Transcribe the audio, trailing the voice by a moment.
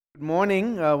Good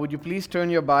morning. Would you please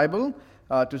turn your Bible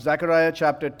to Zechariah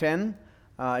chapter 10?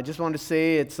 I just want to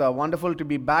say it's wonderful to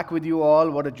be back with you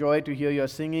all. What a joy to hear your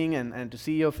singing and to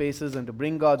see your faces and to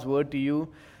bring God's word to you.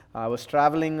 I was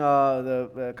traveling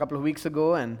a couple of weeks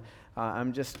ago, and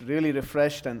I'm just really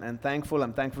refreshed and thankful.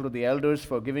 I'm thankful to the elders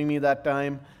for giving me that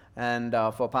time, and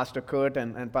for Pastor Kurt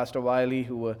and Pastor Wiley,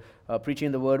 who were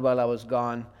preaching the word while I was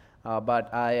gone.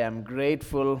 But I am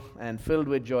grateful and filled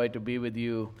with joy to be with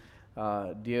you,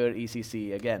 dear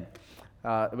ECC, again.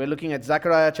 We're looking at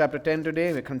Zechariah chapter 10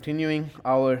 today. We're continuing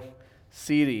our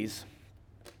series.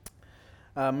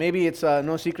 Maybe it's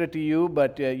no secret to you,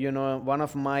 but one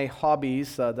of my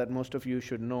hobbies that most of you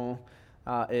should know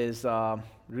is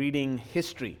reading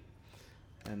history.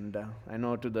 And I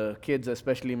know to the kids,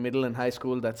 especially middle and high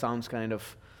school, that sounds kind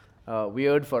of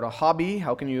weird for a hobby.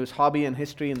 How can you use hobby and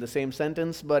history in the same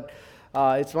sentence? But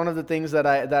it's one of the things that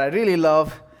I really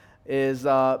love is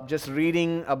just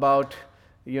reading about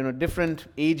different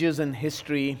ages in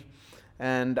history,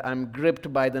 and I'm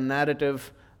gripped by the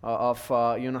narrative of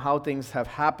how things have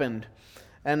happened.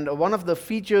 And one of the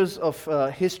features of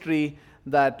history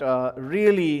that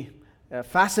really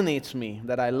fascinates me,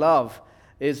 that I love,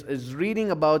 is reading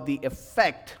about the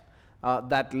effect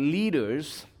that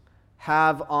leaders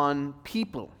have on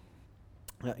people.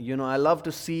 I love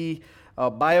to see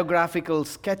biographical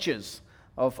sketches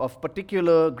of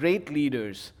particular great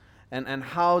leaders and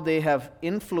how they have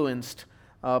influenced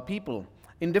people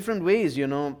in different ways.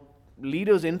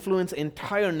 Leaders influence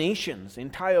entire nations,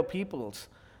 entire peoples,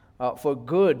 for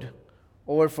good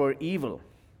or for evil.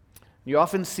 You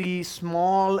often see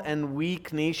small and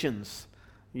weak nations,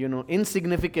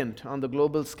 insignificant on the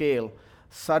global scale,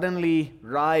 suddenly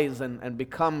rise and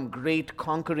become great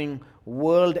conquering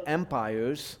world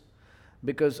empires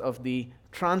because of the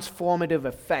transformative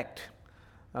effect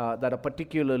that a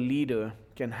particular leader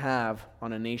can have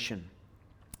on a nation.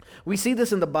 We see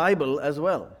this in the Bible as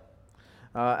well.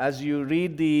 As you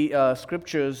read the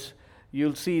scriptures,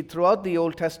 you'll see throughout the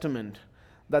Old Testament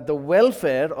that the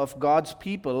welfare of God's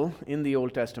people in the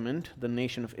Old Testament, the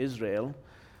nation of Israel,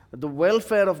 the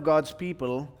welfare of God's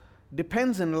people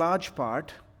depends in large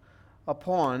part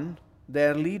upon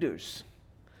their leaders.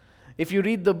 If you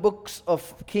read the books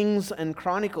of Kings and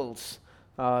Chronicles,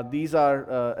 these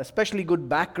are especially good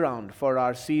background for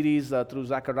our series through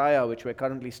Zechariah, which we're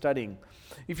currently studying.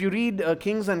 If you read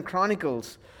Kings and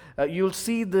Chronicles, you'll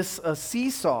see this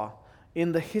seesaw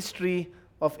in the history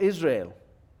of Israel.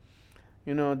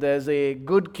 There's a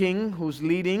good king who's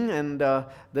leading, and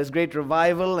there's great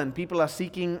revival, and people are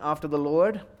seeking after the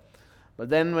Lord. But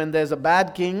then when there's a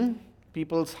bad king,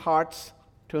 people's hearts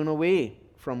turn away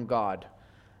from God,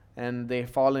 and they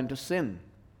fall into sin.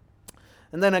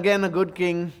 And then again, a good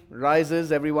king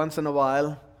rises every once in a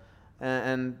while,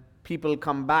 and people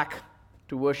come back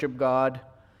to worship God.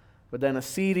 But then a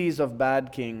series of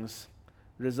bad kings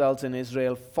results in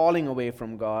Israel falling away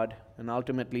from God and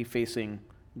ultimately facing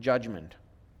judgment.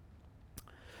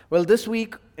 Well, this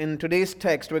week in today's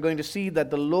text, we're going to see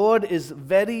that the Lord is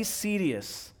very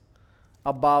serious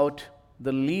about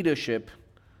the leadership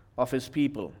of His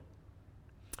people.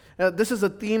 This is a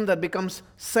theme that becomes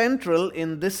central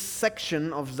in this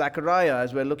section of Zechariah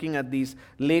as we're looking at these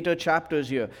later chapters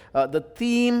here. The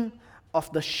theme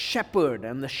of the shepherd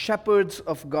and the shepherds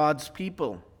of God's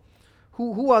people.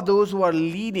 Who are those who are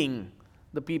leading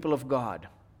the people of God?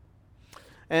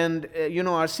 And,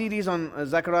 our series on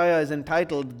Zechariah is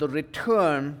entitled The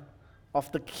Return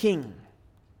of the King.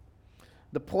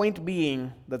 The point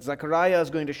being that Zechariah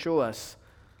is going to show us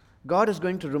God is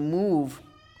going to remove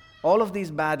all of these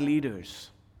bad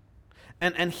leaders.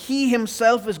 And He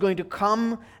Himself is going to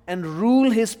come and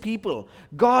rule His people.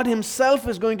 God Himself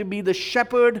is going to be the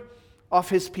shepherd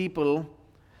of His people.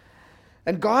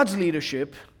 And God's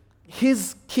leadership,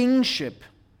 His kingship,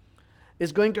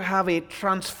 is going to have a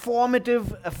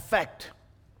transformative effect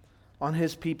on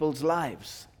His people's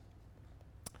lives.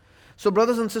 So,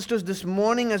 brothers and sisters, this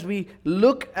morning as we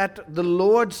look at the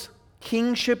Lord's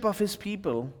kingship of His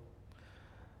people,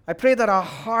 I pray that our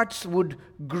hearts would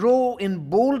grow in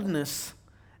boldness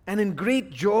and in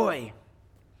great joy,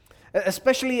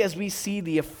 especially as we see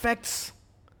the effects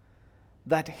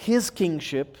that His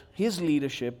kingship, His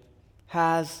leadership,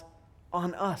 has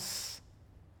on us.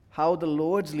 How the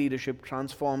Lord's leadership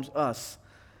transforms us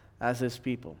as His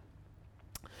people.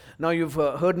 Now, you've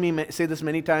heard me say this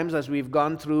many times as we've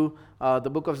gone through the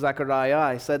book of Zechariah.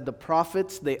 I said the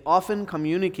prophets, they often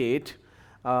communicate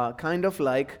kind of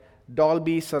like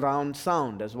Dolby surround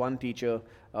sound, as one teacher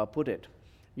put it.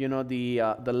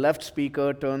 The left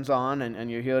speaker turns on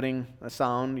and you're hearing a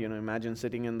sound. Imagine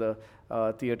sitting in the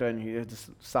theater, and you hear the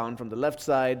sound from the left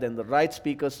side, then the right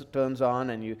speaker turns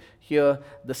on and you hear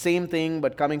the same thing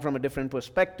but coming from a different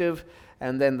perspective,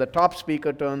 and then the top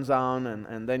speaker turns on,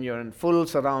 and then you're in full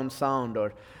surround sound.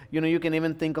 Or you can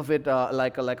even think of it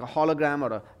like a hologram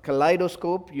or a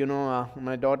kaleidoscope.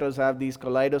 My daughters have these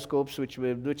kaleidoscopes which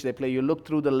they play. You look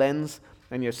through the lens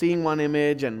and you're seeing one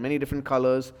image and many different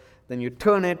colors, then you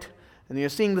turn it and you're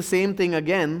seeing the same thing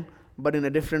again but in a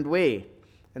different way.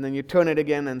 And then you turn it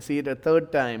again and see it a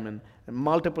third time, and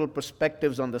multiple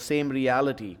perspectives on the same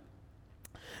reality.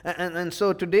 And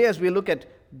so today, as we look at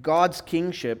God's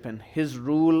kingship and His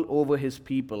rule over His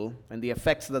people and the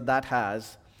effects that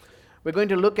has, we're going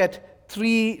to look at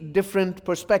three different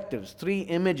perspectives, three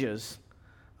images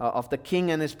of the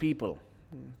King and His people,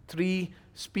 three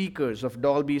speakers of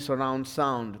Dolby surround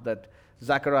sound that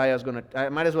Zechariah is going to, I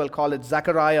might as well call it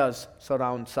Zechariah's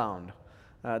surround sound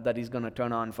that he's going to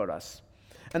turn on for us.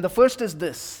 And the first is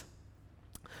this,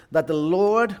 that the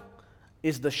Lord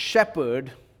is the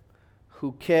shepherd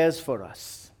who cares for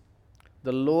us.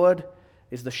 The Lord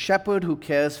is the shepherd who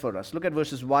cares for us. Look at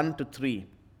verses 1 to 3.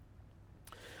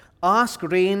 Ask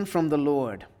rain from the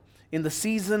Lord in the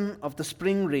season of the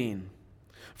spring rain,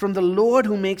 from the Lord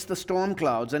who makes the storm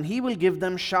clouds, and He will give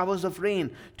them showers of rain,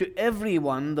 to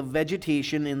everyone the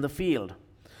vegetation in the field.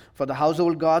 For the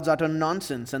household gods utter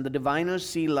nonsense, and the diviners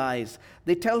see lies.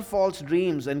 They tell false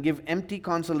dreams and give empty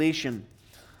consolation.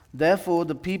 Therefore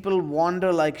the people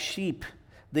wander like sheep.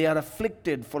 They are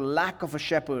afflicted for lack of a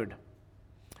shepherd.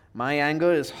 My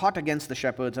anger is hot against the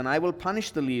shepherds, and I will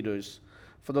punish the leaders.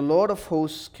 For the Lord of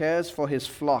hosts cares for His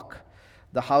flock,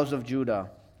 the house of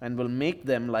Judah, and will make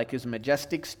them like His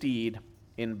majestic steed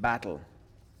in battle.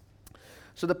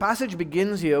 So the passage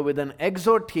begins here with an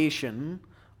exhortation,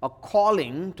 a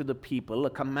calling to the people, a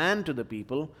command to the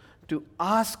people to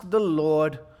ask the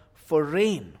Lord for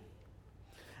rain.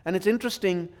 And it's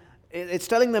interesting, it's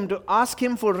telling them to ask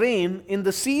Him for rain in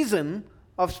the season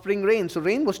of spring rain. So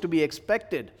rain was to be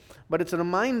expected. But it's a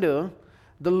reminder,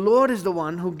 the Lord is the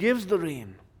one who gives the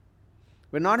rain.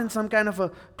 We're not in some kind of a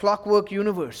clockwork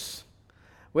universe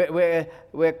where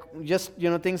just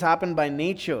things happen by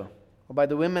nature or by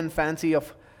the whim and fancy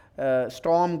of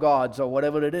storm gods or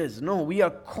whatever it is. No, we are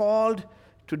called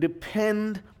to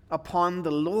depend upon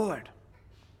the Lord.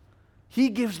 He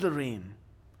gives the rain.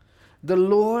 The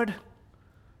Lord,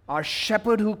 our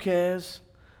shepherd who cares,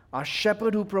 our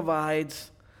shepherd who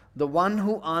provides, the one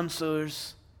who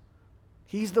answers,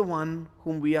 He's the one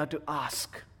whom we are to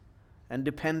ask and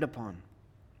depend upon.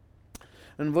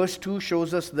 And verse 2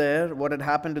 shows us there what had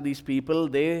happened to these people.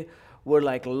 They were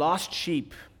like lost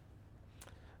sheep.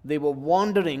 They were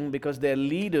wandering because their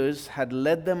leaders had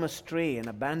led them astray and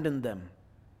abandoned them.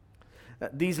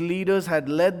 These leaders had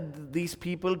led these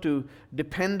people to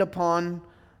depend upon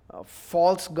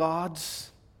false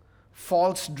gods,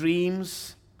 false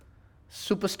dreams,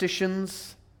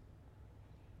 superstitions,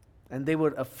 and they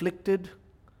were afflicted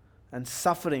and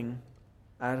suffering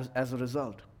as a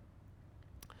result.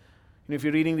 If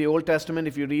you're reading the Old Testament,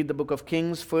 if you read the book of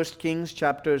Kings, 1 Kings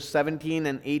chapters 17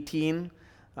 and 18,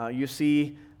 you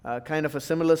see kind of a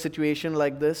similar situation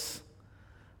like this,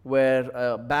 where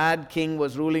a bad king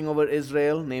was ruling over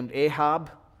Israel named Ahab,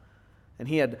 and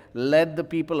he had led the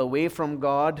people away from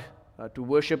God to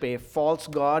worship a false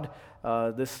god,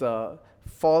 this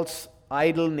false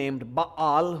idol named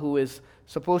Baal, who is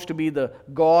supposed to be the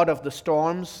god of the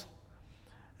storms.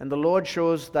 And the Lord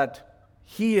shows that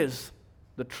He is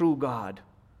the true God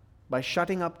by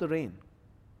shutting up the rain.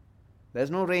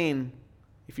 There's no rain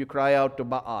if you cry out to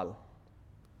Baal.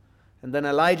 And then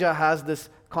Elijah has this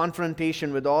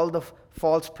confrontation with all the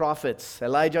false prophets.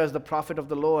 Elijah is the prophet of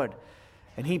the Lord,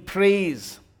 and he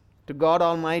prays to God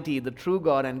Almighty, the true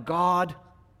God, and God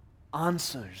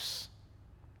answers,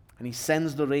 and He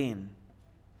sends the rain.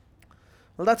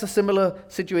 Well, that's a similar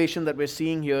situation that we're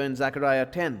seeing here in Zechariah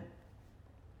 10.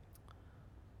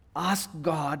 Ask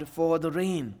God for the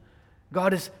rain.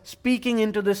 God is speaking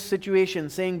into this situation,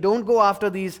 saying, don't go after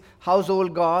these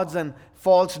household gods and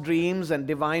false dreams and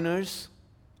diviners.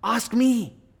 Ask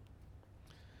me.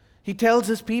 He tells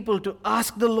His people to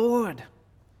ask the Lord.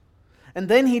 And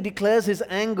then He declares His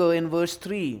anger in verse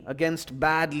 3 against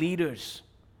bad leaders.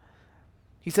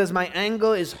 He says, my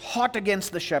anger is hot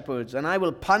against the shepherds, and I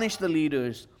will punish the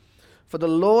leaders. For the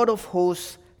Lord of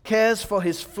hosts cares for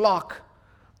His flock,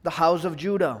 the house of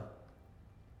Judah.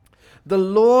 The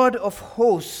Lord of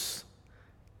hosts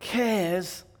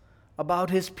cares about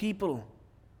His people.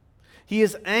 He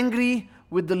is angry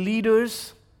with the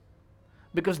leaders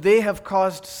because they have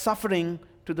caused suffering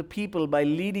to the people by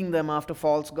leading them after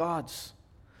false gods.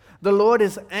 The Lord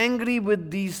is angry with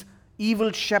these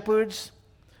evil shepherds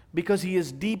because he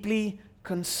is deeply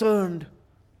concerned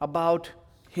about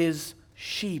his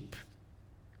sheep.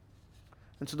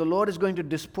 And so the Lord is going to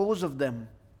dispose of them,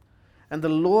 and the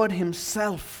Lord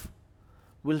himself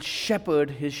will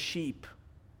shepherd his sheep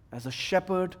as a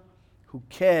shepherd who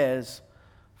cares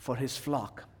for his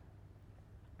flock.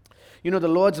 You know, the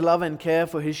Lord's love and care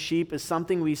for his sheep is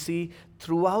something we see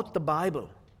throughout the Bible.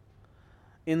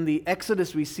 In the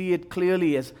Exodus, we see it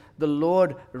clearly as the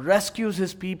Lord rescues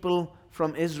his people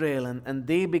from Israel, and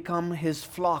they become his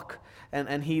flock,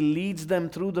 and he leads them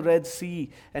through the Red Sea,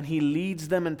 and he leads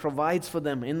them and provides for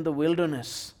them in the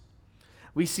wilderness.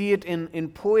 We see it in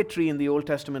poetry in the Old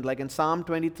Testament, like in Psalm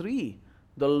 23.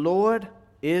 The Lord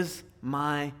is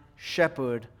my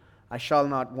shepherd, I shall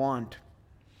not want.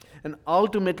 And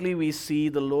ultimately we see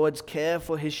the Lord's care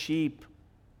for his sheep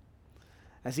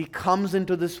as he comes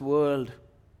into this world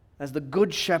as the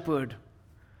good shepherd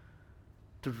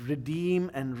to redeem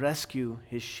and rescue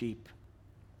his sheep.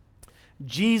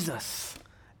 Jesus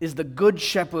is the good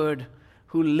shepherd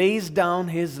who lays down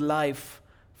his life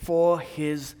for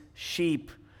his sheep.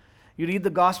 You read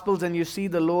the Gospels and you see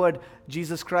the Lord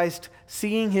Jesus Christ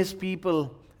seeing his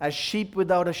people as sheep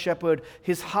without a shepherd.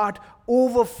 His heart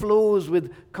overflows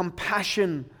with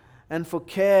compassion and for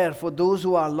care for those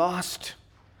who are lost.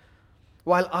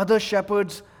 While other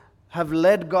shepherds have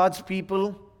led God's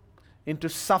people into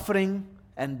suffering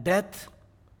and death,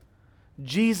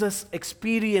 Jesus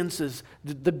experiences,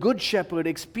 the good shepherd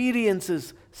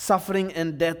experiences suffering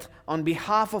and death on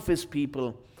behalf of his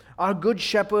people. Our good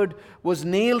shepherd was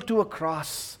nailed to a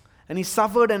cross, and he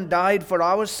suffered and died for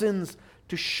our sins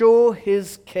to show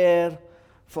his care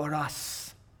for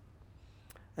us.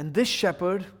 And this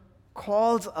shepherd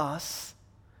calls us,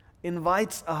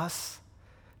 invites us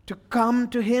to come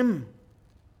to him.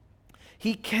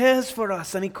 He cares for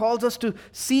us, and he calls us to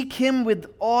seek him with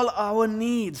all our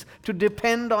needs, to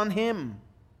depend on him.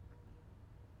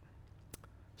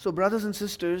 So, brothers and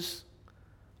sisters,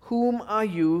 whom are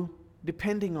you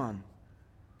depending on?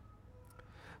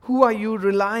 Who are you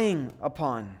relying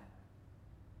upon?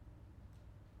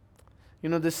 You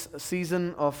know, this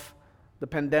season of the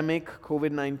pandemic,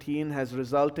 COVID-19, has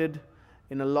resulted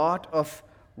in a lot of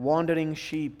wandering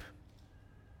sheep.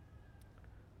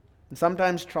 And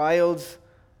sometimes trials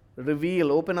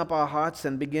open up our hearts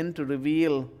and begin to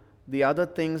reveal the other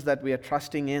things that we are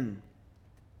trusting in.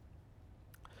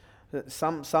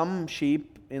 Some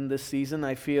sheep in this season,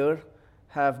 I fear,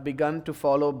 have begun to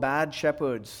follow bad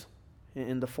shepherds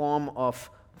in the form of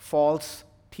false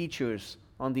teachers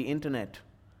on the internet.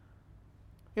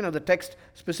 You know, the text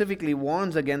specifically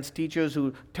warns against teachers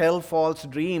who tell false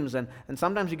dreams, and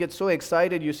sometimes you get so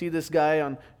excited, you see this guy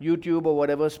on YouTube or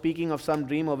whatever speaking of some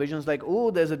dream or visions like, oh,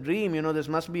 there's a dream, you know, this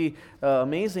must be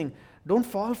amazing. Don't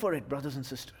fall for it, brothers and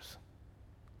sisters.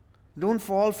 Don't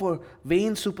fall for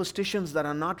vain superstitions that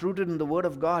are not rooted in the Word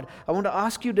of God. I want to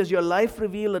ask you, does your life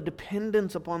reveal a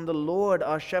dependence upon the Lord,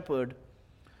 our shepherd,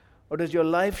 or does your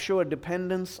life show a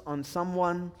dependence on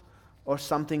someone or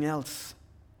something else?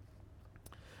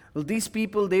 Well, these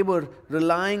people, they were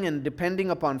relying and depending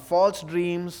upon false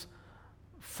dreams,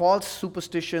 false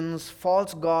superstitions,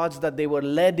 false gods that they were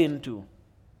led into.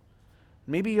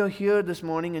 Maybe you're here this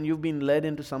morning and you've been led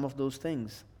into some of those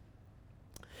things.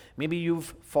 Maybe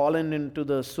you've fallen into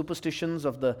the superstitions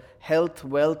of the health,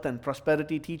 wealth, and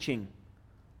prosperity teaching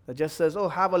that just says, oh,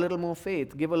 have a little more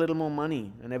faith, give a little more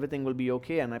money, and everything will be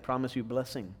okay, and I promise you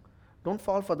blessing. Don't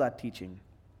fall for that teaching.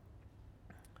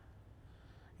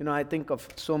 You know, I think of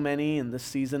so many in this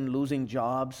season losing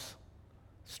jobs,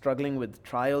 struggling with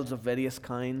trials of various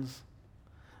kinds.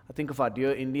 I think of our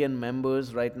dear Indian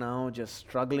members right now just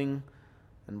struggling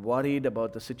and worried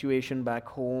about the situation back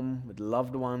home with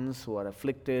loved ones who are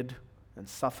afflicted and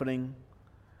suffering.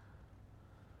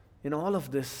 In all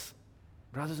of this,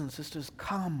 brothers and sisters,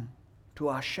 come to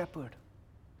our shepherd.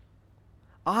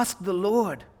 Ask the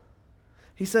Lord.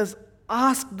 He says,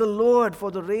 ask the Lord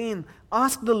for the rain.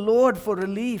 Ask the Lord for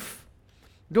relief.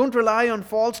 Don't rely on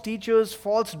false teachers,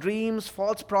 false dreams,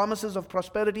 false promises of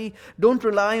prosperity. Don't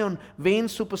rely on vain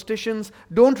superstitions.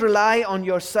 Don't rely on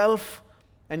yourself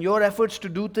and your efforts to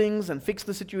do things and fix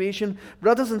the situation.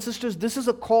 Brothers and sisters, this is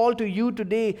a call to you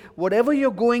today. Whatever you're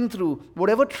going through,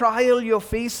 whatever trial you're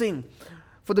facing,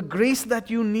 for the grace that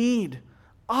you need,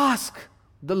 ask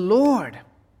the Lord.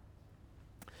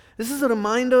 This is a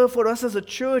reminder for us as a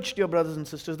church, dear brothers and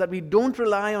sisters, that we don't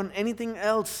rely on anything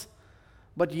else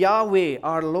but Yahweh,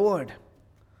 our Lord.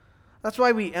 That's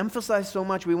why we emphasize so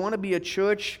much. We want to be a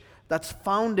church that's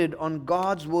founded on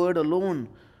God's word alone,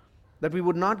 that we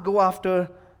would not go after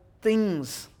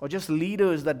things or just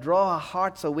leaders that draw our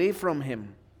hearts away from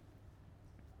Him.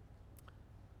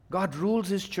 God rules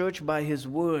His church by His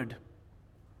word.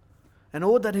 And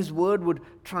oh, that His word would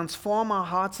transform our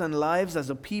hearts and lives as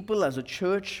a people, as a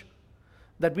church,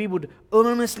 that we would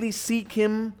earnestly seek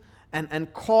Him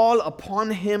and call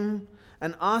upon Him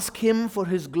and ask Him for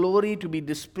His glory to be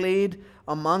displayed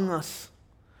among us.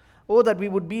 Oh, that we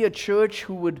would be a church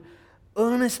who would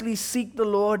earnestly seek the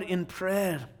Lord in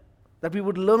prayer, that we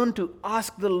would learn to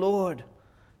ask the Lord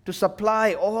to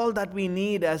supply all that we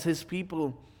need as His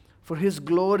people for His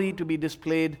glory to be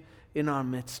displayed in our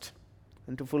midst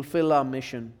and to fulfill our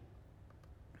mission.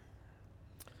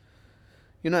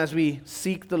 As we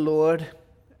seek the Lord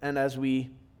and as we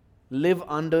live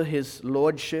under His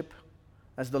lordship,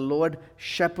 as the Lord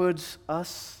shepherds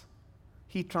us,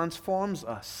 He transforms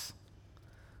us.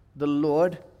 The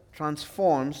Lord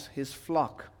transforms His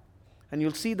flock. And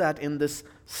you'll see that in this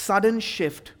sudden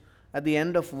shift at the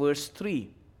end of verse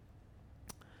 3.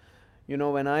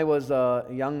 When I was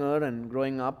younger and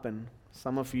growing up, and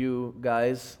some of you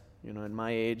guys, at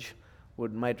my age,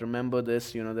 might remember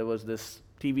this. There was this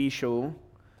TV show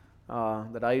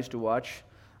that I used to watch.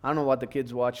 I don't know what the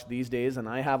kids watch these days, and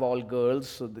I have all girls,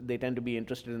 so they tend to be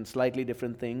interested in slightly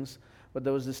different things. But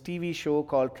there was this TV show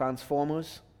called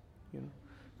Transformers.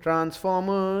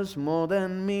 Transformers, more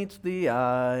than meets the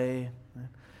eye.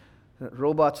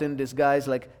 Robots in disguise,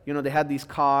 they had these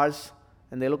cars,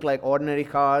 and they look like ordinary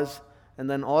cars. And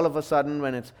then all of a sudden,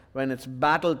 when it's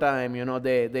battle time,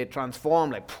 they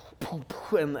transform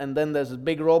and then there's this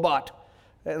big robot.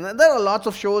 And there are lots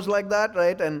of shows like that,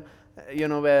 right? And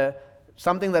where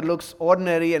something that looks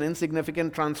ordinary and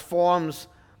insignificant transforms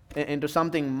into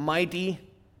something mighty,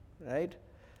 right?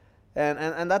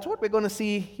 And that's what we're going to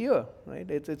see here, right?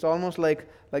 It's almost like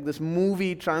this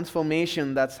movie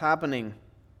transformation that's happening.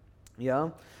 Yeah.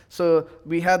 So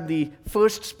we had the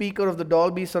first speaker of the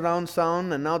Dolby surround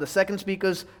sound, and now the second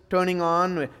speaker's turning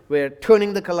on. We're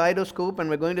turning the kaleidoscope, and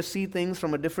we're going to see things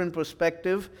from a different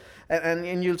perspective.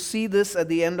 And you'll see this at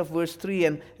the end of verse 3.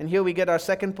 And here we get our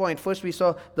second point. First, we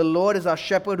saw the Lord is our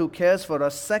shepherd who cares for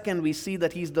us. Second, we see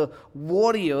that He's the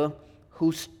warrior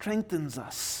who strengthens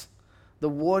us. The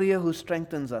warrior who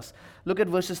strengthens us. Look at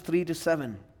verses 3 to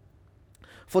 7.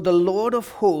 For the Lord of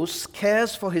hosts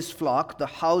cares for His flock, the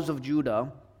house of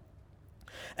Judah,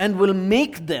 and will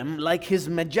make them like His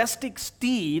majestic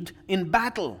steed in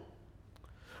battle.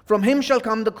 From Him shall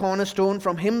come the cornerstone,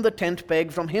 from Him the tent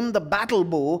peg, from Him the battle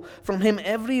bow, from Him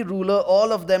every ruler,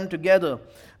 all of them together.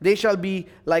 They shall be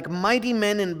like mighty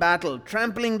men in battle,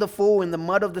 trampling the foe in the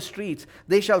mud of the streets.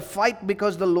 They shall fight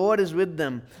because the Lord is with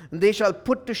them, and they shall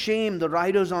put to shame the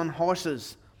riders on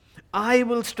horses. I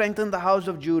will strengthen the house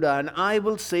of Judah, and I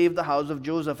will save the house of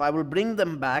Joseph. I will bring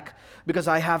them back, because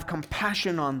I have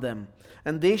compassion on them.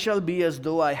 And they shall be as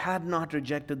though I had not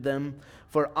rejected them,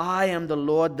 for I am the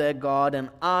Lord their God, and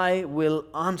I will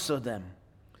answer them.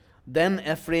 Then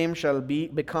Ephraim shall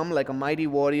become like a mighty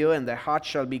warrior, and their hearts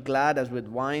shall be glad as with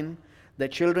wine. Their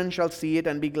children shall see it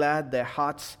and be glad. Their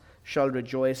hearts shall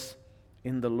rejoice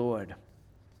in the Lord.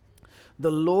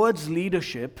 The Lord's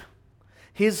leadership,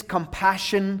 His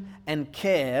compassion and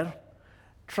care,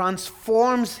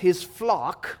 transforms His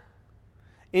flock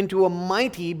into a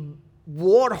mighty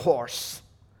war horse.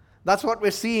 That's what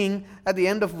we're seeing at the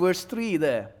end of verse 3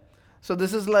 there. So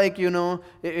this is like,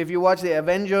 if you watch the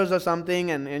Avengers or something,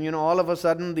 and all of a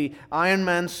sudden the Iron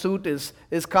Man suit is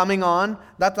coming on.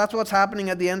 That's what's happening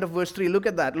at the end of verse 3. Look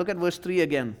at that. Look at verse 3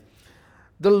 again.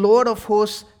 The Lord of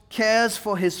hosts cares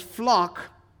for His flock,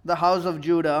 the house of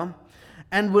Judah,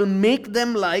 and will make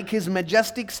them like His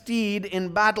majestic steed in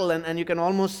battle. And you can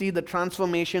almost see the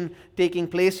transformation taking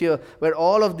place here, where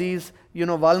all of these,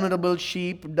 vulnerable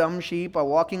sheep, dumb sheep are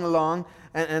walking along,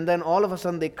 and then all of a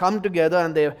sudden they come together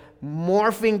and they're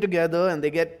morphing together and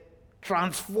they get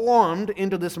transformed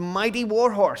into this mighty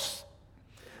war horse.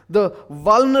 The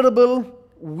vulnerable,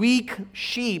 weak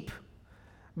sheep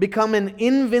become an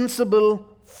invincible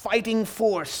fighting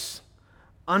force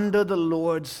under the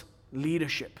Lord's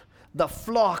leadership. The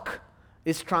flock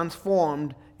is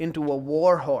transformed into a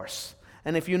war horse.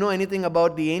 And if you know anything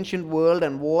about the ancient world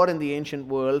and war in the ancient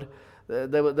world,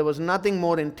 there was nothing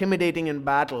more intimidating in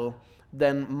battle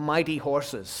than mighty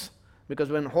horses. Because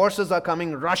when horses are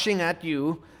coming rushing at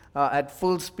you at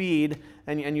full speed,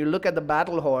 and you look at the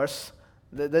battle horse,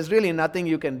 there's really nothing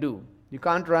you can do. You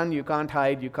can't run, you can't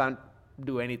hide, you can't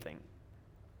do anything.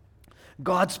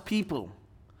 God's people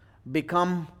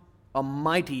become a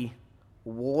mighty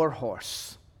war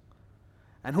horse.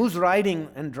 And who's riding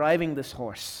and driving this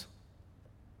horse?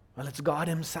 Well, it's God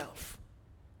Himself.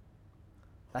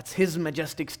 That's His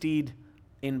majestic steed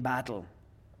in battle.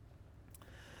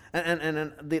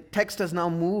 And the text has now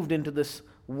moved into this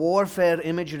warfare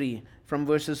imagery from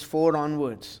verses 4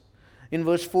 onwards. In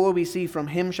verse 4 we see, "From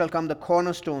him shall come the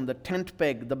cornerstone, the tent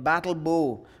peg, the battle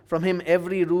bow. From him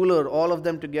every ruler, all of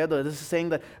them together." This is saying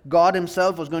that God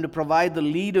himself was going to provide the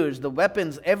leaders, the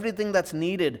weapons, everything that's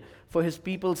needed for his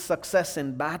people's success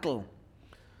in battle.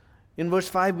 In verse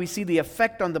 5 we see the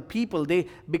effect on the people. They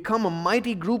become a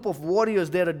mighty group of warriors.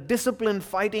 They're a disciplined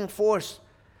fighting force.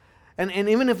 And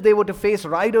even if they were to face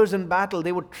riders in battle,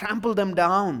 they would trample them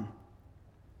down.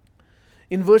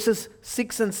 In verses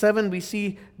 6 and 7, we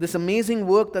see this amazing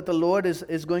work that the Lord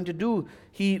is going to do.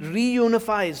 He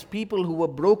reunifies people who were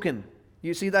broken.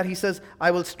 You see that? He says,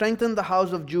 "I will strengthen the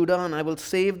house of Judah and I will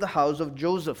save the house of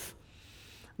Joseph."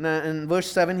 Now, in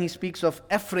verse 7, he speaks of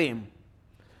Ephraim.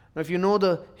 Now, if you know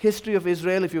the history of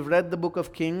Israel, if you've read the book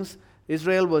of Kings,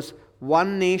 Israel was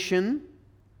one nation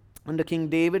under King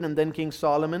David and then King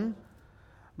Solomon.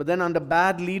 But then under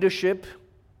bad leadership,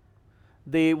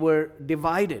 they were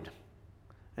divided.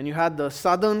 And you had the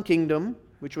southern kingdom,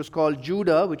 which was called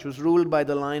Judah, which was ruled by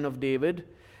the line of David.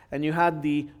 And you had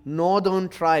the northern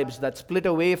tribes that split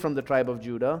away from the tribe of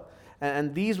Judah.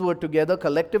 And these were together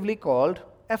collectively called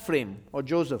Ephraim or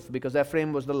Joseph, because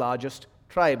Ephraim was the largest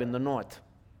tribe in the north.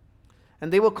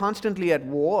 And they were constantly at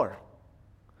war.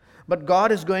 But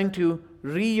God is going to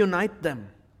reunite them.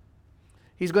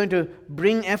 He's going to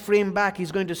bring Ephraim back.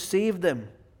 He's going to save them.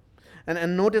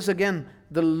 And notice again,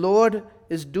 the Lord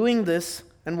is doing this.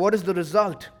 And what is the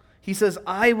result? He says,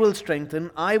 "I will strengthen,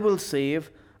 I will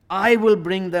save, I will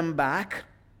bring them back.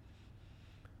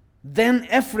 Then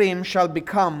Ephraim shall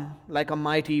become like a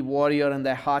mighty warrior, and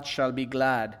their hearts shall be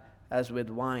glad as with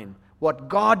wine." What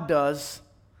God does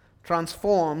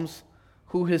transforms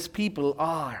who his people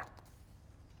are.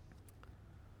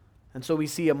 And so we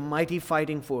see a mighty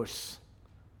fighting force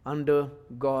under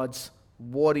God's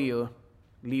warrior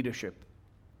leadership.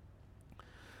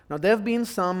 Now, there have been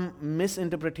some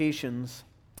misinterpretations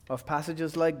of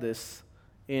passages like this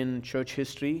in church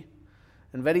history,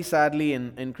 and very sadly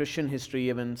in Christian history,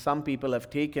 even some people have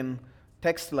taken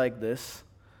texts like this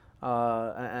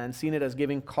and seen it as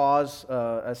giving cause,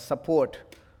 as support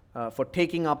for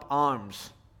taking up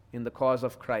arms in the cause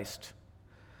of Christ.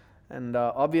 And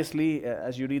obviously,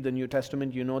 as you read the New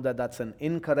Testament, you know that that's an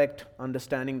incorrect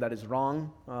understanding, that is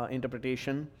wrong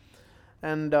interpretation.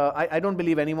 And I don't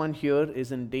believe anyone here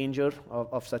is in danger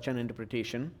of such an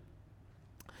interpretation.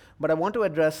 But I want to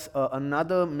address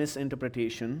another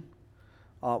misinterpretation,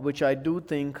 which I do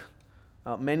think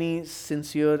many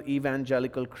sincere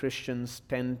evangelical Christians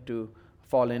tend to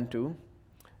fall into.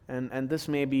 And this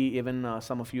may be even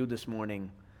some of you this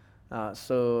morning.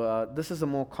 So this is a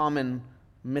more common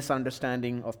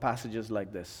misunderstanding of passages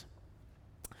like this.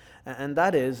 And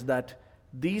that is that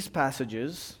these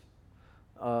passages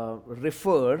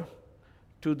refer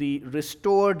to the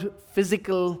restored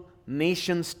physical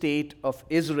nation state of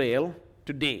Israel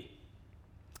today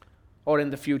or in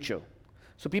the future.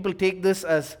 So people take this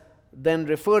as then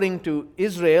referring to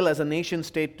Israel as a nation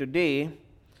state today,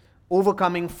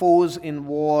 overcoming foes in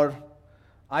war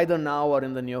either now or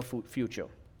in the near future.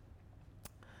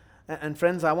 And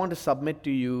friends, I want to submit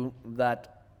to you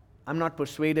that I'm not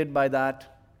persuaded by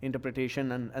that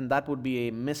interpretation, and that would be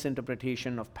a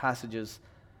misinterpretation of passages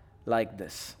like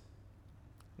this.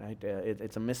 Right?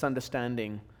 It's a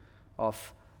misunderstanding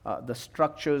of the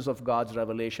structures of God's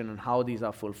revelation and how these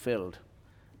are fulfilled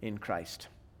in Christ.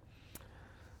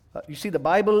 You see, the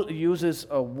Bible uses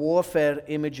a warfare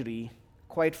imagery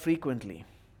quite frequently.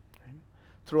 Right?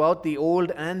 Throughout the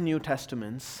Old and New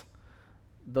Testaments,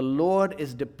 the Lord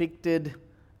is depicted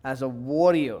as a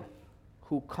warrior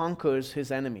who conquers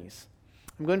his enemies.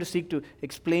 I'm going to seek to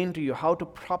explain to you how to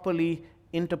properly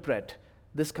interpret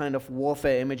this kind of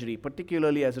warfare imagery,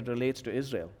 particularly as it relates to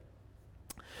Israel.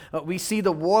 We see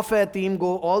the warfare theme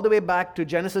go all the way back to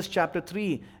Genesis chapter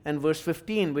 3 and verse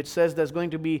 15, which says there's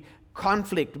going to be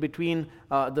conflict between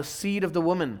the seed of the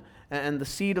woman and the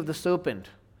seed of the serpent.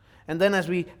 And then as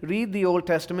we read the Old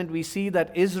Testament, we see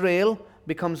that Israel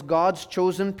becomes God's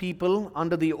chosen people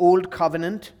under the Old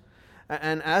Covenant.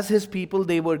 And as his people,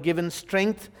 they were given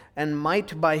strength and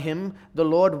might by him. The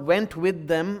Lord went with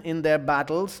them in their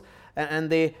battles, and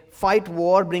they fight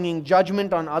war, bringing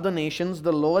judgment on other nations,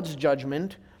 the Lord's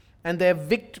judgment. And their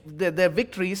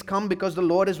victories come because the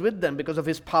Lord is with them, because of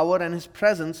his power and his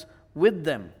presence with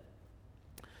them.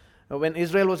 When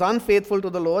Israel was unfaithful to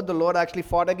the Lord actually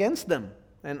fought against them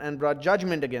and brought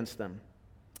judgment against them.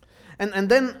 And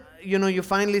then, you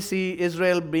finally see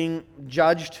Israel being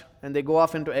judged, and they go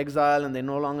off into exile, and they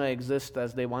no longer exist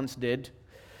as they once did.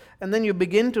 And then you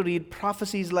begin to read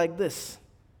prophecies like this,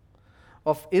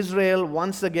 of Israel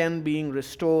once again being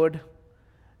restored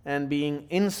and being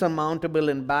insurmountable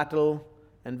in battle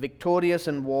and victorious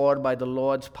in war by the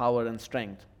Lord's power and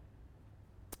strength.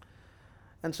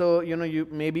 And so, you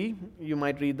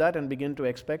might read that and begin to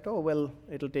expect,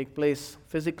 it'll take place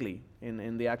physically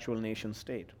in the actual nation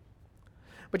state.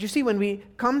 But you see, when we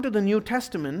come to the New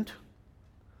Testament,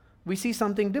 we see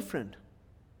something different.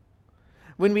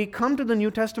 When we come to the New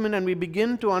Testament and we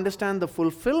begin to understand the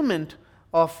fulfillment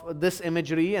of this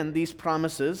imagery and these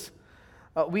promises,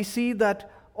 we see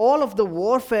that all of the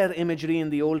warfare imagery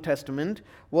in the Old Testament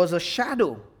was a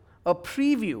shadow, a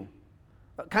preview,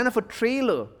 kind of a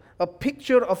trailer, a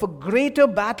picture of a greater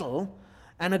battle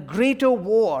and a greater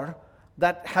war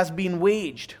that has been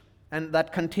waged and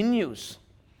that continues.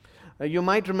 You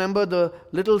might remember the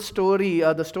little story,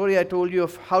 the story I told you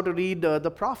of how to read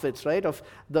the prophets, right? Of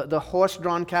the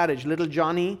horse-drawn carriage. Little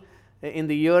Johnny, in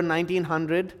the year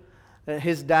 1900,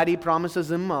 his daddy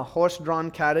promises him a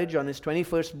horse-drawn carriage on his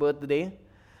 21st birthday.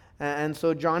 And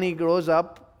so Johnny grows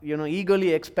up,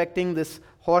 eagerly expecting this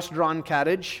horse-drawn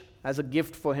carriage as a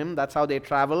gift for him. That's how they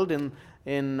traveled in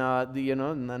the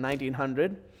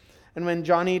 1900. And when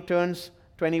Johnny turns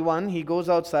 21, he goes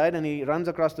outside and he runs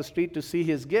across the street to see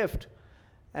his gift.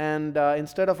 And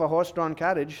instead of a horse-drawn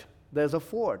carriage, there's a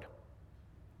Ford.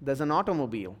 There's an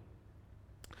automobile.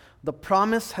 The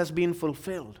promise has been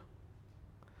fulfilled.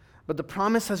 But the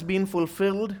promise has been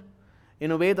fulfilled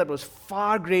in a way that was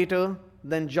far greater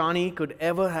than Johnny could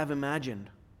ever have imagined.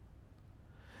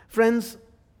 Friends,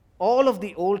 all of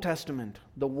the Old Testament,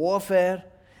 the warfare,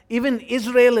 even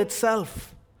Israel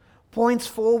itself, points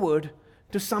forward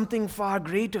to something far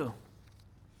greater.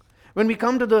 When we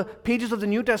come to the pages of the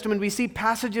New Testament, we see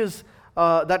passages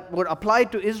that were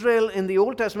applied to Israel in the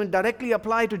Old Testament directly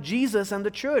apply to Jesus and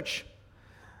the church.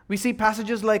 We see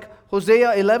passages like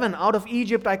Hosea 11, "Out of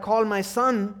Egypt I call my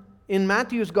son," in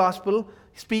Matthew's Gospel,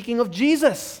 speaking of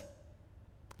Jesus.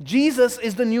 Jesus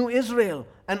is the new Israel,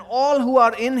 and all who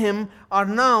are in him are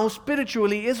now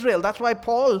spiritually Israel. That's why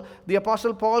Paul, the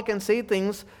Apostle Paul, can say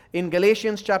things in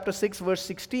Galatians chapter 6, verse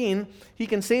 16. He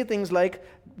can say things like,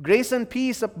 "Grace and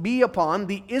peace be upon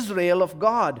the Israel of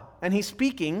God." And he's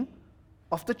speaking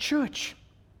of the church.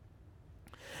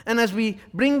 And as we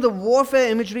bring the warfare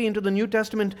imagery into the New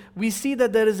Testament, we see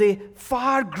that there is a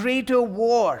far greater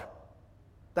war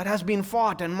that has been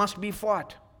fought and must be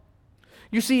fought.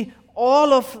 You see,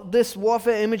 all of this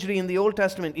warfare imagery in the Old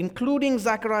Testament, including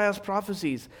Zechariah's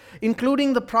prophecies,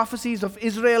 including the prophecies of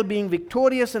Israel being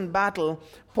victorious in battle,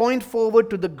 point forward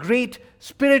to the great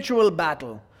spiritual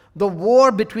battle, the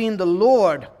war between the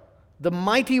Lord, the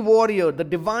mighty warrior, the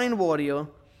divine warrior,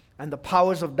 and the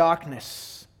powers of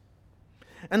darkness.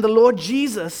 And the Lord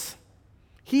Jesus,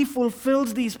 he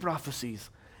fulfills these prophecies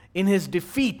in his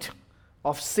defeat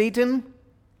of Satan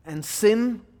and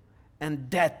sin and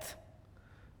death,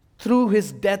 through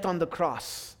his death on the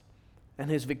cross and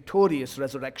his victorious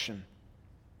resurrection.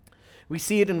 We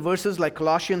see it in verses like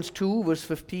Colossians 2, verse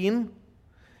 15.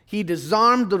 He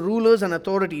disarmed the rulers and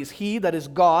authorities. He, that is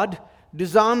God,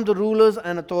 disarmed the rulers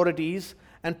and authorities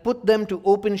and put them to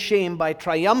open shame by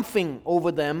triumphing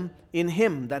over them in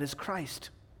him, that is Christ.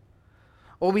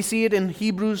 Or we see it in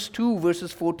Hebrews 2,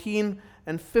 verses 14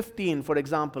 and 15, for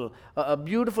example. A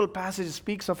beautiful passage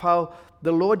speaks of how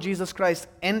the Lord Jesus Christ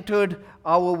entered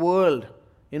our world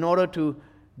in order to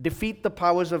defeat the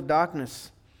powers of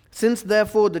darkness. Since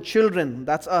therefore the children,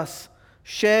 that's us,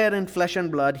 share in flesh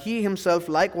and blood, he himself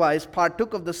likewise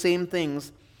partook of the same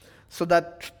things, so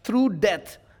that through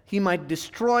death he might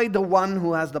destroy the one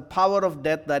who has the power of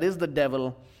death, that is the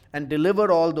devil, and deliver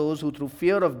all those who through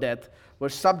fear of death were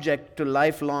subject to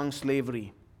lifelong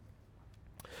slavery.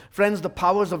 Friends, the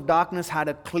powers of darkness had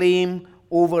a claim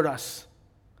over us.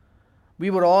 We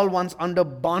were all once under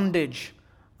bondage,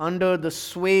 under the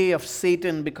sway of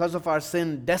Satan because of our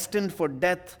sin, destined for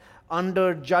death,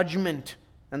 under judgment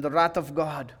and the wrath of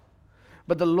God.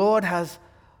 But the Lord has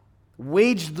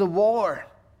waged the war.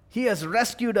 He has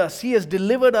rescued us, he has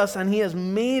delivered us, and he has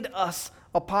made us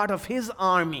a part of his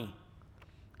army.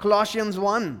 Colossians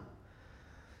 1.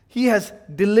 He has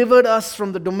delivered us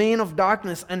from the domain of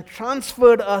darkness and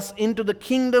transferred us into the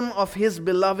kingdom of his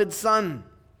beloved Son.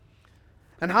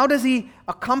 And how does he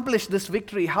accomplish this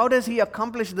victory? How does he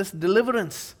accomplish this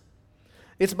deliverance?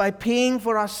 It's by paying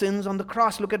for our sins on the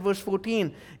cross. Look at verse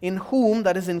 14. In whom,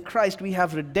 that is in Christ, we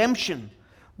have redemption,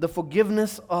 the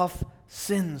forgiveness of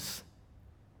sins.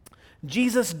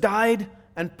 Jesus died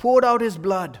and poured out his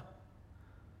blood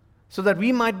so that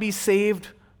we might be saved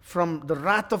from the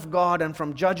wrath of God and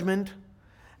from judgment,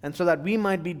 and so that we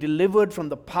might be delivered from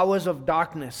the powers of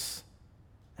darkness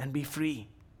and be free.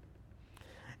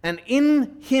 And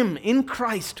in Him, in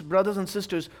Christ, brothers and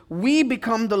sisters, we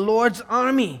become the Lord's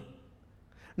army.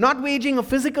 Not waging a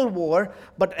physical war,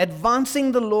 but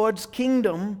advancing the Lord's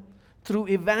kingdom through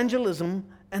evangelism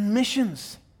and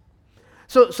missions.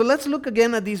 So let's look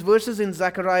again at these verses in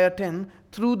Zechariah 10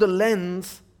 through the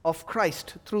lens of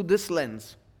Christ, through this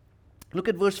lens. Look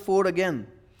at verse 4 again.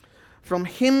 From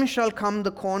Him shall come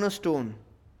the cornerstone.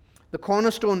 The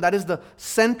cornerstone, that is the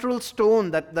central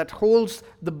stone that holds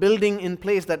the building in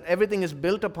place, that everything is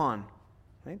built upon.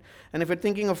 Right? And if you're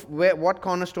thinking of what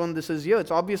cornerstone this is here,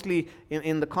 it's obviously,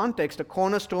 in the context, a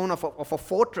cornerstone of a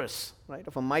fortress, right?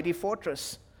 Of a mighty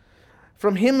fortress.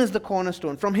 From Him is the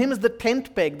cornerstone. From Him is the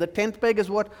tent peg. The tent peg is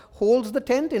what holds the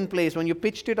tent in place when you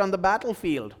pitched it on the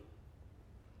battlefield.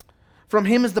 From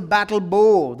Him is the battle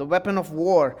bow, the weapon of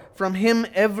war. From Him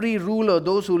every ruler,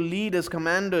 those who lead as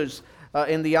commanders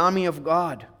in the army of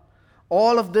God.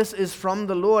 All of this is from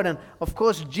the Lord. And of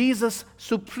course, Jesus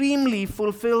supremely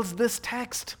fulfills this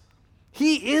text.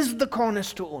 He is the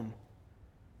cornerstone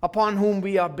upon whom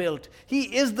we are built.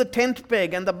 He is the tent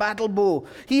peg and the battle bow.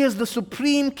 He is the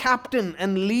supreme captain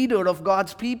and leader of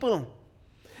God's people.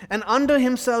 And under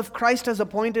Himself, Christ has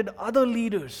appointed other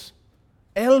leaders,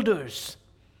 elders,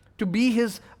 to be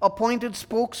His appointed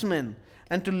spokesmen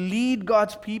and to lead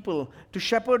God's people, to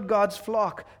shepherd God's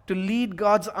flock, to lead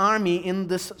God's army in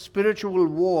this spiritual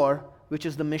war, which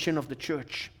is the mission of the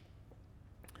church.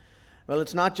 Well,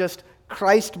 it's not just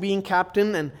Christ being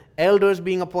captain and elders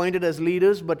being appointed as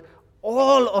leaders, but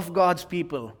all of God's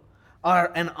people are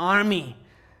an army.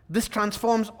 This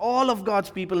transforms all of God's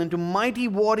people into mighty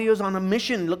warriors on a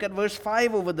mission. Look at verse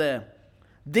 5 over there.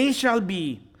 They shall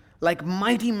be like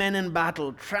mighty men in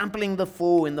battle, trampling the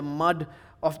foe in the mud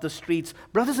of the streets.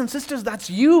 Brothers and sisters, that's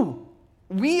you.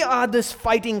 We are this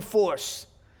fighting force.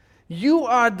 You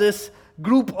are this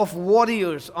group of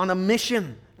warriors on a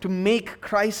mission to make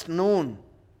Christ known.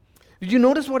 Did you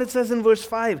notice what it says in verse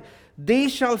 5? They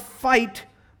shall fight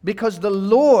because the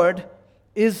Lord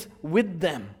is with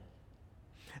them.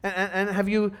 And have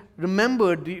you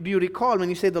remembered, do you recall when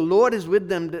you say the Lord is with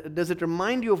them, does it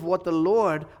remind you of what the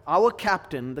Lord, our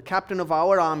captain, the captain of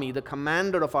our army, the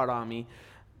commander of our army,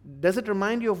 does it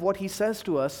remind you of what He says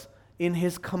to us in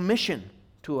His commission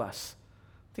to us?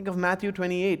 Think of Matthew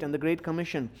 28 and the Great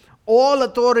Commission. All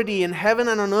authority in heaven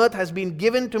and on earth has been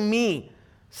given to me,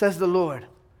 says the Lord.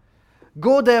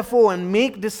 Go therefore and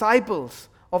make disciples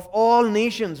of all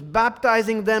nations,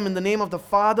 baptizing them in the name of the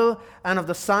Father and of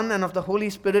the Son and of the Holy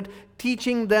Spirit,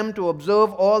 teaching them to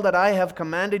observe all that I have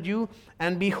commanded you.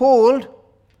 And behold,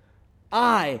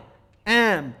 I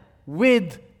am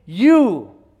with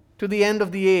you to the end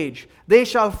of the age. They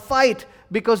shall fight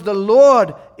because the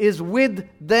Lord is with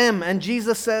them. And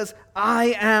Jesus says,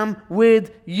 I am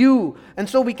with you. And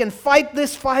so we can fight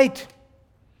this fight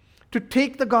to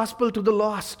take the gospel to the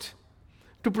lost,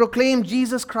 to proclaim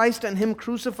Jesus Christ and Him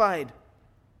crucified.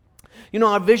 You know,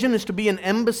 our vision is to be an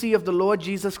embassy of the Lord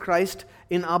Jesus Christ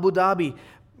in Abu Dhabi.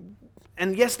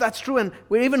 And yes, that's true. And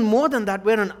we're even more than that.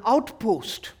 We're an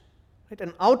outpost. Right?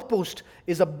 An outpost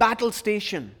is a battle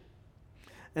station.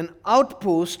 An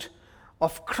outpost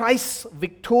of Christ's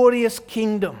victorious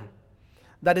kingdom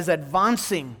that is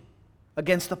advancing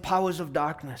against the powers of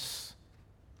darkness.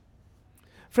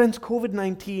 Friends,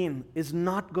 COVID-19 is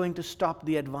not going to stop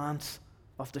the advance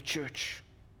of the church,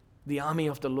 the army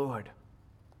of the Lord.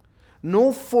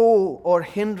 No foe or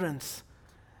hindrance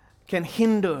can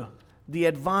hinder the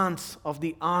advance of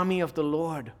the army of the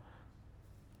Lord.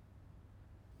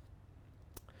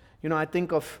 You know, I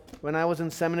think of when I was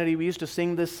in seminary, we used to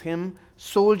sing this hymn,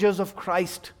 Soldiers of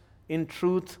Christ in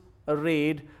truth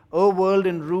arrayed, a world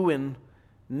in ruin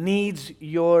needs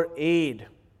your aid.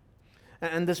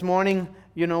 And this morning,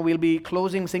 you know, we'll be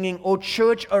closing singing, O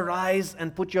church, arise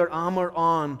and put your armor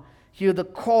on. Hear the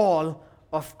call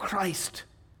of Christ,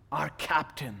 our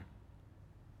captain.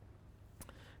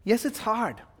 Yes, it's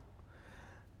hard.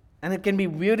 And it can be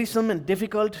wearisome and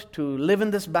difficult to live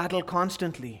in this battle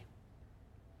constantly.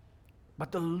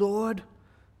 But the Lord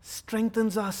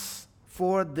strengthens us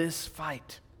for this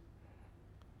fight.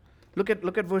 Look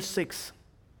at verse 6.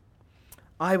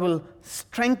 I will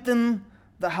strengthen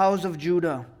the house of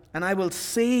Judah, and I will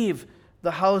save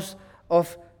the house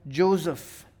of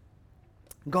Joseph.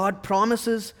 God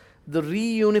promises the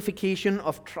reunification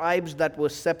of tribes that were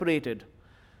separated,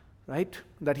 right?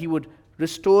 That He would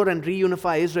restore and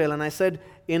reunify Israel. And I said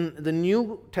in the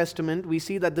New Testament, we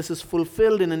see that this is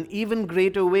fulfilled in an even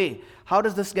greater way. How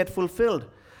does this get fulfilled?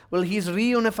 Well, He's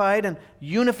reunified and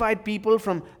unified people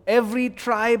from every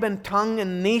tribe and tongue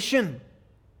and nation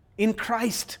in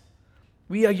Christ.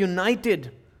 We are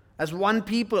united as one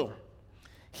people.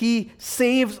 He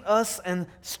saves us and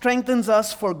strengthens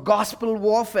us for gospel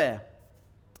warfare.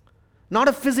 Not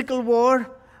a physical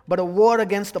war, but a war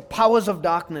against the powers of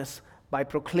darkness by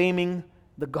proclaiming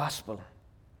the gospel.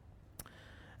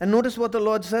 And notice what the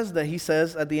Lord says there. He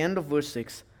says at the end of verse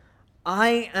 6,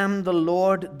 I am the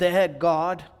Lord their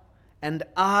God, and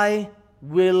I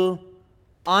will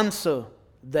answer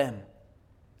them.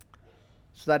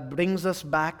 So that brings us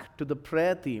back to the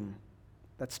prayer theme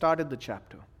that started the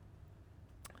chapter.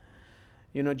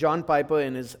 You know, John Piper,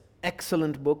 in his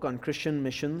excellent book on Christian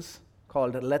missions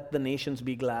called Let the Nations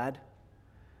Be Glad,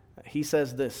 he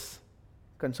says this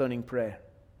concerning prayer.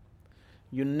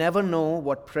 You never know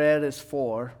what prayer is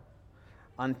for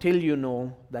until you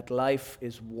know that life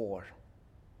is war.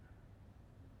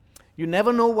 You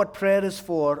never know what prayer is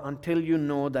for until you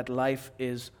know that life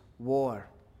is war.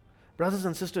 Brothers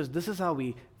and sisters, this is how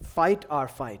we fight our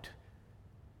fight.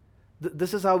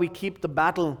 This is how we keep the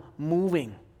battle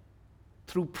moving.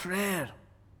 Through prayer,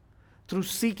 through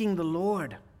seeking the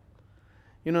Lord.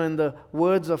 You know, in the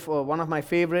words of one of my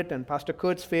favorite and Pastor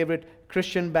Kurt's favorite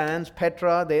Christian bands,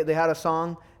 Petra, they had a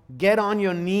song, get on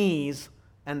your knees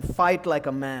and fight like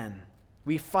a man.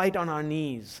 We fight on our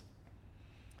knees.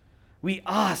 We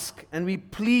ask and we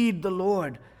plead the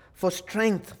Lord for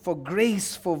strength, for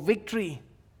grace, for victory.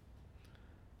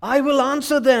 I will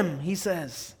answer them, he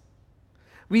says.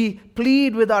 We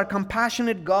plead with our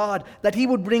compassionate God that He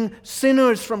would bring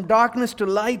sinners from darkness to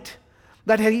light,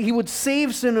 that He would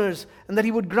save sinners, and that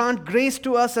He would grant grace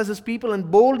to us as His people and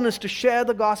boldness to share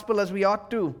the gospel as we ought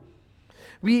to.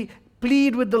 We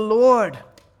plead with the Lord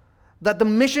that the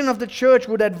mission of the church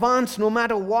would advance no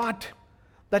matter what,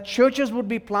 that churches would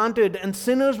be planted and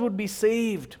sinners would be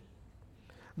saved.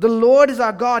 The Lord is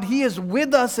our God. He is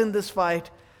with us in this fight,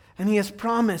 and He has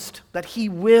promised that He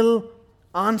will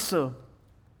answer.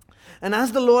 And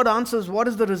as the Lord answers, what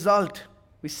is the result?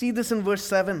 We see this in verse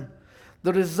 7.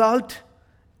 The result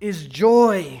is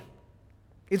joy.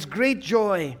 It's great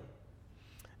joy.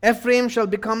 Ephraim shall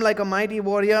become like a mighty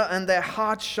warrior, and their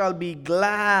hearts shall be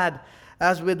glad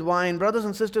as with wine. Brothers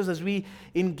and sisters, as we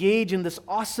engage in this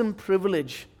awesome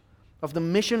privilege of the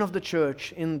mission of the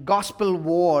church in gospel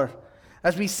war,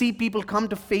 as we see people come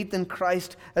to faith in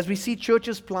Christ, as we see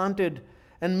churches planted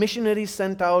and missionaries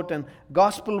sent out and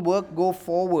gospel work go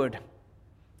forward,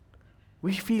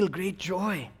 we feel great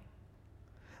joy.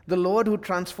 The Lord who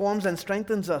transforms and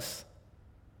strengthens us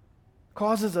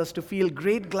causes us to feel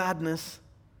great gladness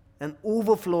and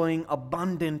overflowing,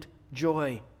 abundant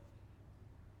joy.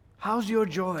 How's your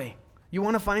joy? You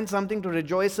want to find something to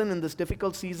rejoice in this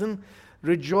difficult season?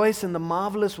 Rejoice in the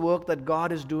marvelous work that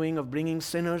God is doing of bringing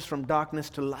sinners from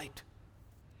darkness to light.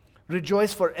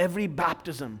 Rejoice for every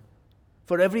baptism,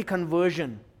 for every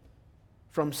conversion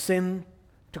from sin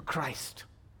to Christ.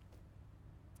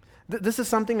 This is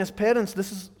something as parents,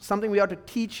 this is something we ought to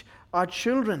teach our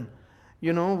children.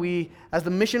 You know, as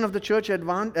the mission of the church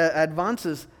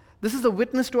advances, this is the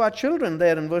witness to our children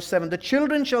there in verse 7. The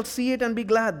children shall see it and be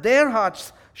glad. Their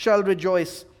hearts shall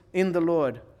rejoice in the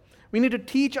Lord. We need to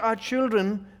teach our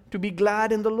children to be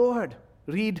glad in the Lord.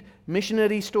 Read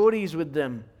missionary stories with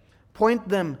them. Point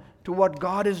them to what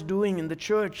God is doing in the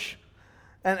church.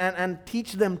 And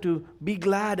teach them to be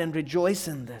glad and rejoice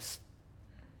in this.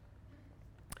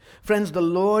 Friends, the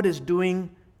Lord is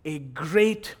doing a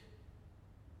great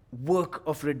work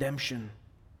of redemption.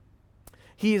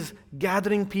 He is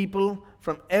gathering people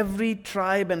from every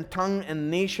tribe and tongue and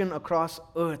nation across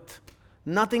earth.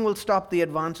 Nothing will stop the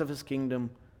advance of His kingdom.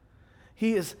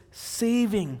 He is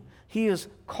saving. He is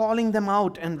calling them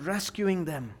out and rescuing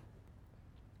them.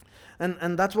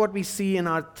 And that's what we see in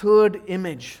our third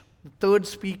image, the third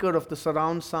speaker of the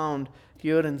surround sound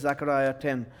here in Zechariah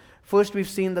 10. First, we've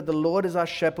seen that the Lord is our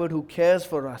shepherd who cares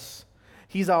for us.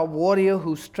 He's our warrior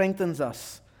who strengthens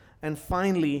us. And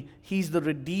finally, He's the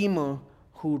Redeemer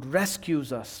who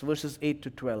rescues us. Verses 8 to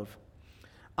 12.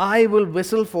 I will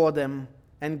whistle for them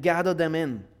and gather them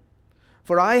in.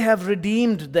 For I have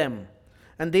redeemed them,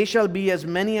 and they shall be as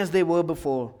many as they were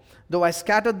before. Though I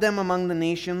scattered them among the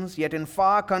nations, yet in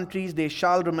far countries they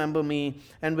shall remember me,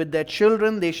 and with their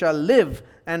children they shall live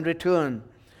and return.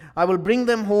 I will bring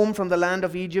them home from the land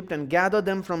of Egypt and gather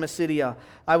them from Assyria.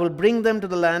 I will bring them to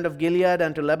the land of Gilead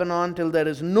and to Lebanon till there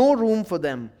is no room for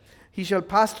them. He shall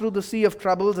pass through the sea of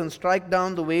troubles and strike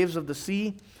down the waves of the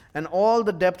sea, and all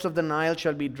the depths of the Nile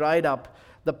shall be dried up.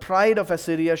 The pride of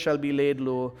Assyria shall be laid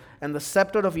low, and the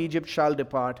scepter of Egypt shall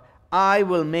depart. I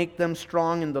will make them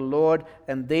strong in the Lord,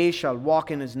 and they shall walk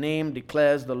in His name,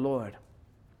 declares the Lord.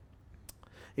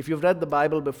 If you've read the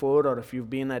Bible before, or if you've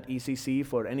been at ECC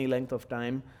for any length of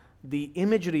time, the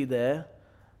imagery there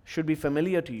should be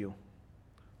familiar to you.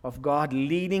 of God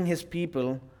leading his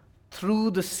people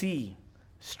through the sea,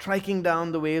 striking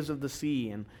down the waves of the sea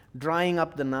and drying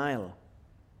up the Nile.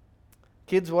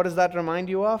 Kids, what does that remind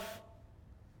you of?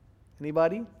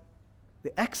 Anybody?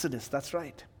 The Exodus, that's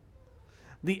right.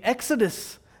 The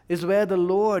Exodus is where the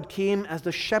Lord came as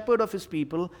the shepherd of his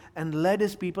people and led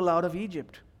his people out of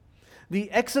Egypt. The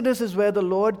Exodus is where the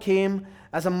Lord came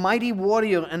as a mighty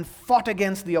warrior and fought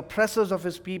against the oppressors of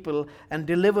his people and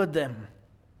delivered them.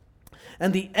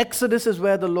 And the Exodus is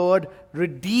where the Lord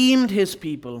redeemed his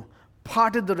people,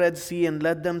 parted the Red Sea, and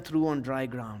led them through on dry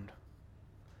ground.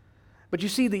 But you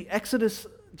see, the Exodus,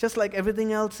 just like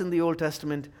everything else in the Old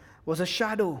Testament, was a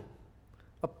shadow,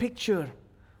 a picture,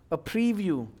 a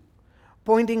preview,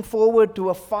 pointing forward to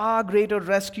a far greater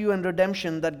rescue and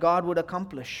redemption that God would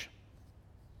accomplish.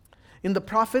 In the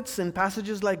prophets, in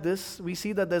passages like this, we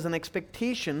see that there's an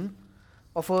expectation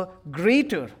of a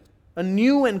greater, a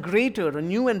new and greater, a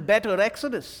new and better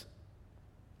Exodus.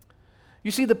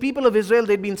 You see, the people of Israel,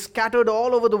 they'd been scattered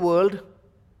all over the world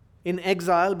in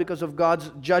exile because of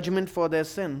God's judgment for their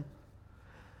sin.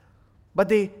 But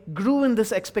they grew in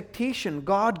this expectation.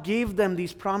 God gave them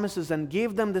these promises and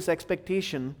gave them this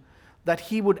expectation that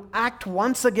he would act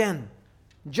once again,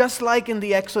 just like in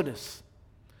the Exodus,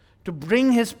 to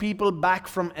bring his people back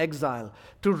from exile,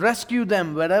 to rescue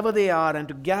them wherever they are, and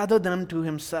to gather them to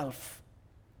himself.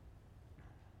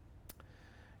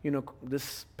 You know,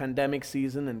 this pandemic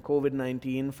season and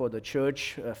COVID-19 for the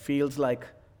church feels like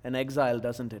an exile,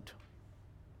 doesn't it?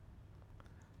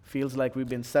 Feels like we've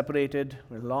been separated,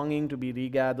 we're longing to be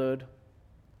regathered.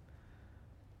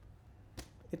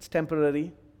 It's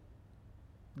temporary.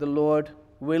 The Lord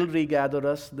will regather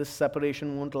us. This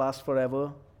separation won't last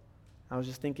forever. I was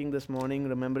just thinking this morning,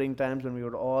 remembering times when we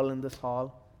were all in this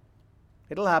hall.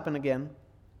 It'll happen again.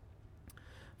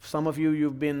 For some of you,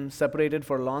 you've been separated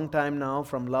for a long time now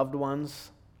from loved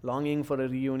ones, longing for a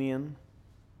reunion.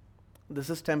 This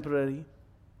is temporary.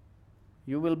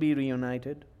 You will be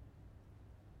reunited.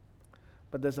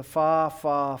 But there's a far,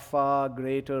 far, far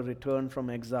greater return from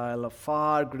exile, a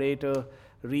far greater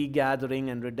regathering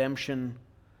and redemption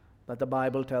that the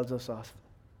Bible tells us of.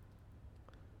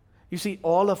 You see,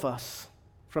 all of us,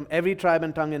 from every tribe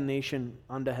and tongue and nation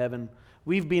under heaven,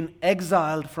 we've been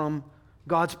exiled from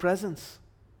God's presence.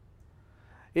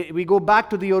 We go back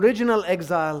to the original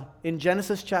exile in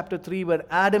Genesis chapter 3, where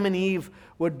Adam and Eve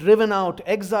were driven out,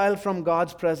 exiled from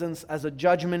God's presence as a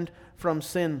judgment for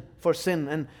sin.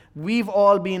 And we've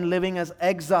all been living as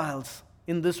exiles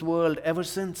in this world ever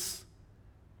since.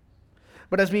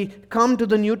 But as we come to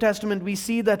the New Testament, we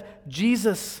see that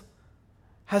Jesus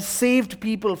has saved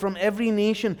people from every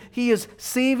nation. He is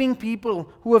saving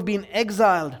people who have been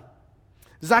exiled.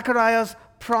 Zechariah's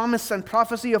promise and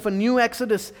prophecy of a new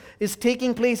Exodus is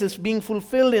taking place, is being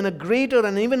fulfilled in a greater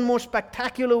and even more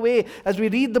spectacular way. As we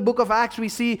read the book of Acts, we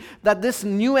see that this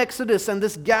new Exodus and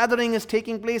this gathering is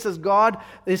taking place as God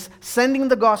is sending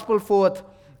the gospel forth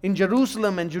in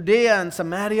Jerusalem and Judea and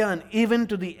Samaria and even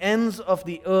to the ends of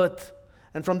the earth.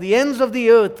 And from the ends of the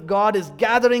earth, God is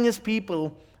gathering his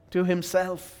people to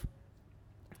himself.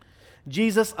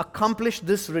 Jesus accomplished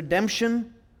this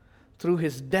redemption through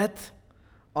his death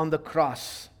on the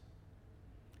cross.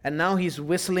 And now he's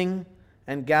whistling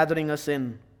and gathering us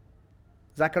in.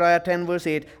 Zechariah 10 verse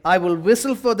 8, I will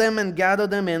whistle for them and gather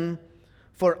them in,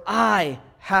 for I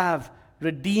have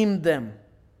redeemed them.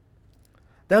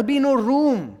 There'll be no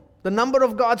room. The number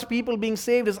of God's people being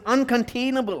saved is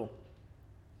uncontainable.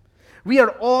 We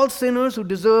are all sinners who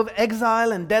deserve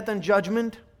exile and death and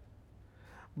judgment.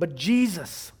 But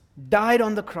Jesus died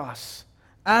on the cross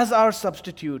as our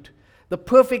substitute, the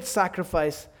perfect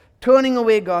sacrifice, turning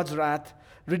away God's wrath,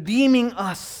 redeeming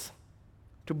us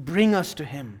to bring us to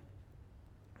him.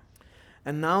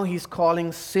 And now he's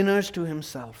calling sinners to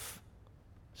himself,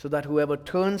 so that whoever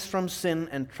turns from sin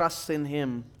and trusts in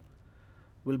him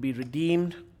will be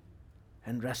redeemed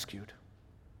and rescued.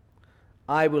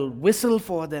 I will whistle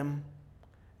for them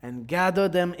and gather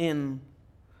them in,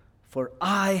 for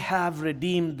I have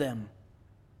redeemed them,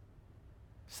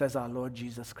 says our Lord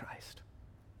Jesus Christ.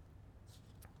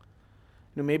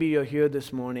 You know, maybe you're here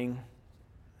this morning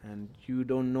and you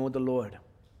don't know the Lord.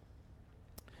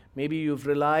 Maybe you've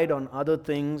relied on other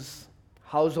things,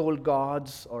 household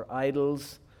gods or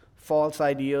idols, false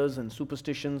ideas and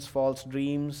superstitions, false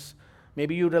dreams.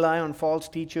 Maybe you rely on false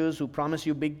teachers who promise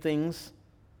you big things,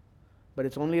 but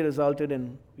it's only resulted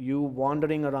in you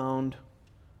wandering around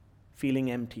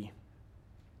feeling empty.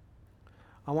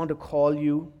 I want to call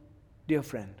you, dear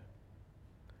friend,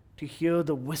 to hear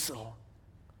the whistle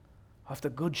of the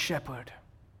Good Shepherd.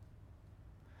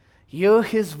 Hear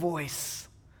his voice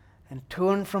and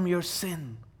turn from your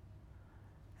sin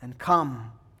and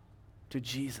come to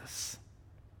Jesus.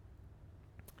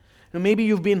 Maybe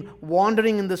you've been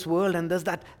wandering in this world and there's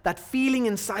that feeling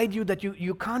inside you that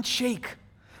you can't shake.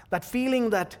 That feeling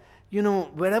that,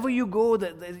 wherever you go,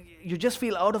 that you just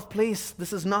feel out of place.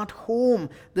 This is not home.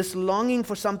 This longing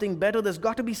for something better. There's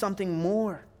got to be something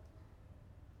more.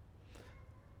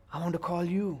 I want to call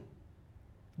you.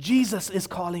 Jesus is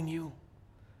calling you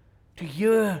to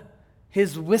hear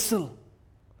his whistle.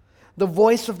 The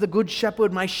voice of the good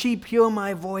shepherd, my sheep hear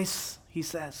my voice, he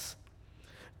says.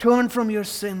 Turn from your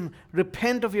sin,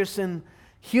 repent of your sin,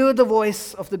 hear the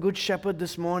voice of the good shepherd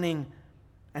this morning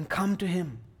and come to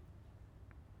him.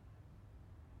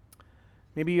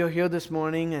 Maybe you're here this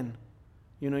morning and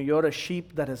you're a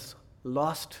sheep that has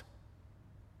lost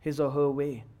his or her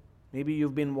way. Maybe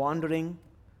you've been wandering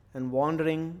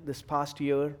this past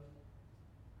year,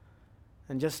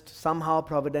 and just somehow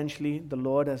providentially the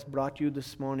Lord has brought you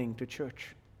this morning to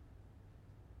church.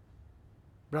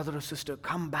 Brother or sister,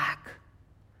 come back.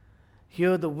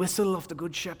 Hear the whistle of the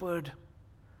good shepherd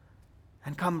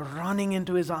and come running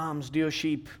into his arms, dear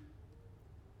sheep.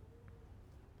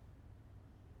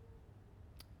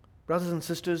 Brothers and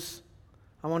sisters,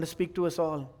 I want to speak to us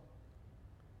all.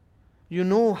 You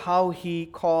know how he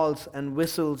calls and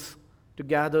whistles to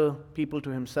gather people to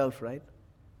himself, right?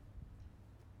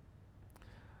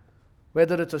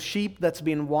 Whether it's a sheep that's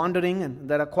been wandering, and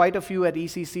there are quite a few at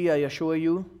ECC, I assure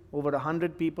you, over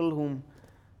 100 people whom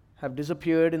have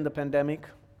disappeared in the pandemic.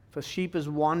 If a sheep is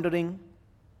wandering,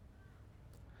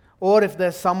 or if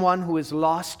there's someone who is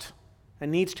lost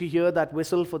and needs to hear that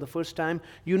whistle for the first time,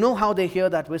 you know how they hear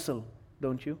that whistle,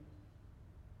 don't you?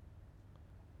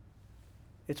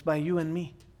 It's by you and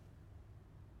me,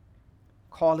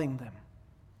 calling them,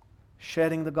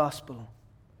 sharing the gospel,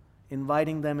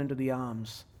 inviting them into the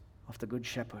arms of the Good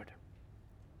Shepherd.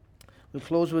 We'll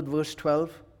close with verse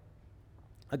 12.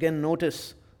 Again,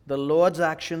 notice the Lord's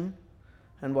action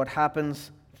and what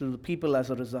happens to the people as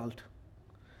a result.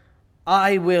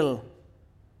 I will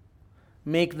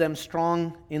make them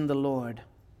strong in the Lord,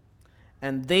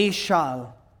 and they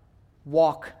shall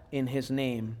walk in his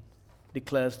name,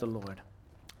 declares the Lord.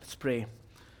 Let's pray.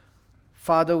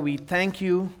 Father, we thank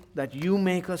you that you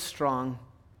make us strong,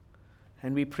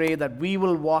 and we pray that we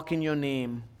will walk in your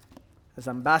name as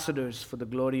ambassadors for the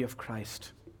glory of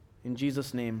Christ. In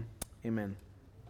Jesus' name, amen.